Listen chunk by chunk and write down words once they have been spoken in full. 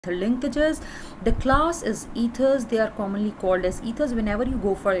linkages. The class is ethers. They are commonly called as ethers. Whenever you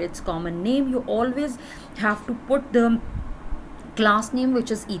go for its common name, you always have to put the class name, which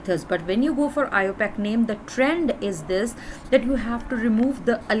is ethers. But when you go for IUPAC name, the trend is this, that you have to remove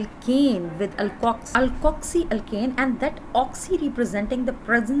the alkane with alkoxy alkane, and that oxy representing the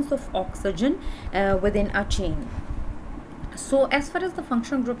presence of oxygen within a chain. So as far as the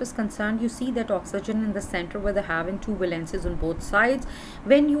functional group is concerned, you see that oxygen in the center where they're having two valences on both sides.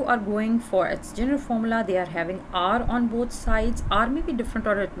 When you are going for its general formula, they are having R on both sides. R may be different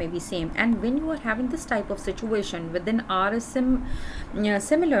or it may be same, and when you are having this type of situation within R is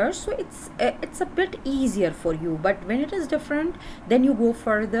similar, so it's a bit easier for you. But when it is different, then you go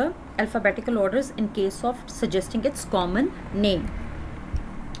for the alphabetical orders in case of suggesting its common name.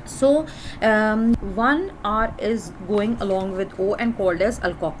 So one R is going along with O and called as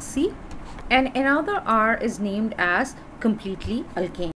alkoxy, and another R is named as completely alkane.